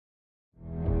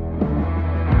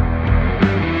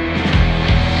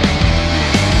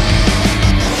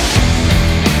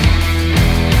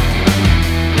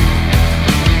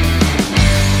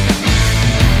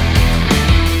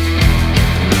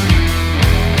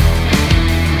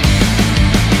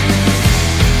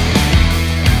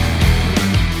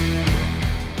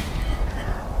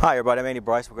Hi everybody, I'm Andy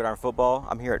Bryce with Gridiron Football.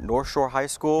 I'm here at Northshore High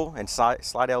School in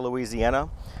Slidell, Louisiana.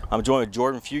 I'm joined with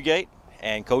Jordan Fugate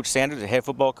and Coach Sanders, the head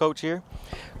football coach here.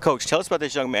 Coach, tell us about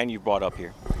this young man you brought up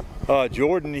here.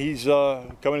 Jordan, he's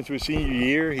coming into his senior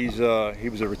year. He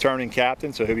was a returning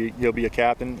captain, so he'll be a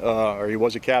captain, or he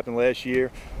was a captain last year.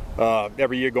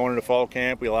 Every year going into fall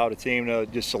camp, we allow the team to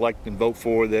just select and vote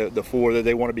for the four that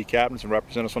they want to be captains and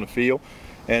represent us on the field,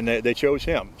 and they chose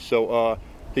him. So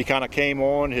he kind of came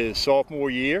on his sophomore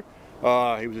year.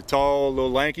 He was a tall,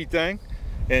 little lanky thing,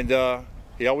 and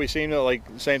he always seemed to, like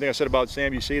the same thing I said about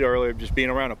Sam Ucita earlier, just being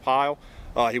around a pile.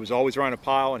 He was always around a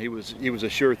pile, and he was a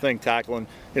sure thing tackling,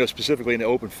 specifically in the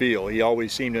open field. He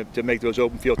always seemed to make those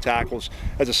open field tackles.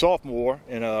 As a sophomore,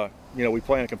 and we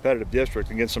play in a competitive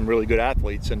district against some really good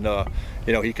athletes, and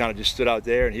he kind of just stood out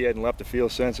there, and he hadn't left the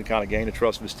field since, and kind of gained the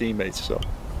trust of his teammates.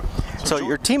 So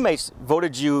your teammates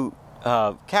voted you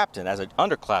captain as an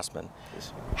underclassman.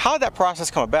 How did that process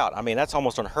come about? I mean, that's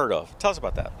almost unheard of. Tell us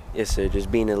about that. Yes, sir.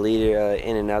 Just being a leader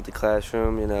in and out the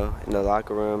classroom, in the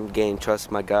locker room, gaining trust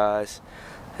of my guys,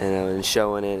 and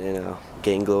showing it,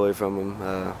 getting glory from them,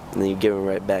 and then you give them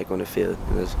right back on the field.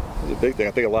 It's a big thing.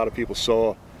 I think a lot of people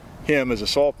saw him as a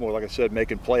sophomore, like I said,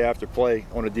 making play after play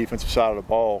on the defensive side of the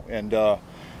ball. And,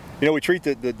 we treat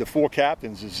the four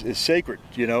captains as sacred,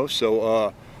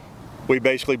 so we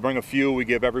basically bring a few. We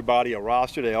give everybody a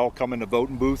roster. They all come in the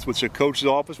voting booth, which is the coach's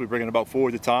office. We bring in about 4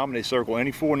 at a time, and they circle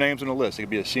any 4 names on the list. It could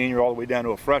be a senior all the way down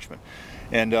to a freshman.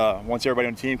 And once everybody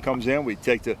on the team comes in, we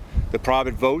take the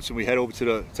private votes, and we head over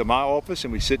to my office,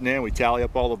 and we sit in there and we tally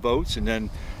up all the votes. And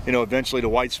then, eventually the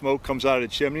white smoke comes out of the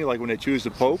chimney, like when they choose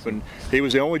the Pope. And he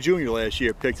was the only junior last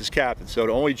year picked as captain. So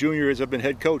the only junior has been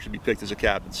head coach to be picked as a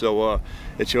captain. So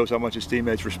it shows how much his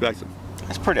teammates respect him.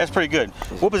 That's pretty good.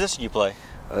 What position you play?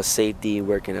 Safety,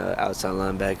 working outside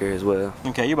linebacker as well.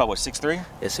 Okay, you're about what, 6'3"?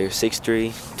 Yes, sir.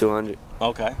 6'3", 200.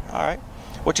 Okay, all right.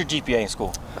 What's your GPA in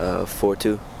school?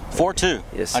 4.2. 4.2?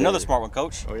 Yes, sir. Another smart one,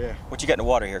 Coach. Oh, yeah. What you got in the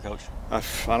water here, Coach? I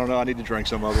don't know. I need to drink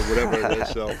some of it, whatever it is.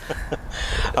 So.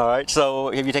 All right,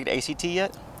 so have you taken the ACT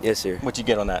yet? Yes, sir. What'd you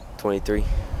get on that? 23.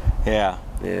 Yeah.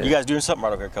 Yeah. You guys doing something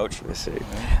right over here, Coach. Yes, sir.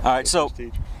 All right, so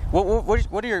what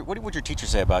would your teachers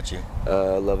say about you?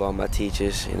 I love all my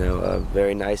teachers,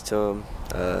 very nice to them.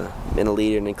 Been a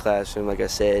leader in the classroom, like I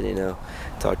said,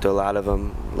 talk to a lot of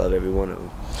them, love every one of them.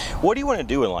 What do you want to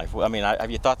do in life? I mean,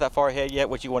 have you thought that far ahead yet,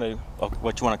 what you want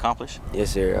to accomplish?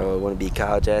 Yes, sir. I want to be a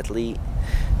college athlete,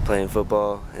 playing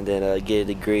football, and then get a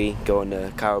degree, go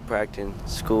into chiropractic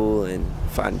school, and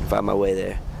find my way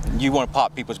there. You want to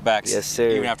pop people's backs, yes, sir,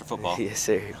 even after football? Yes,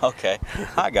 sir. Okay,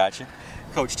 I got you.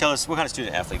 Coach, tell us, what kind of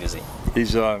student athlete is he?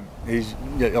 He's a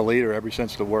leader every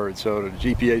sense of the word. So the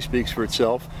GPA speaks for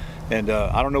itself. And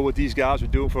I don't know what these guys are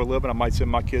doing for a living. I might send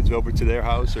my kids over to their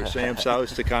house or Sam's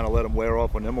house to kind of let them wear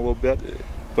off on them a little bit.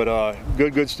 But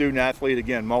good student athlete.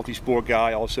 Again, multi-sport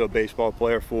guy. Also a baseball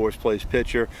player for us. Plays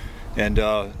pitcher and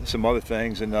some other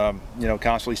things. And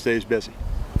constantly stays busy.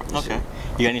 Okay.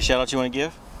 You got any shout-outs you want to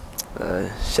give?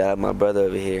 Shout out my brother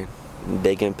over here.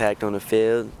 Big impact on the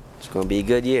field. It's going to be a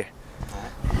good year.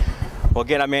 Well,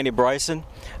 again, I'm Andy Bryson.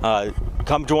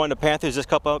 Come join the Panthers this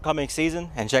upcoming season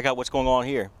and check out what's going on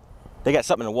here. They got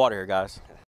something in the water here, guys.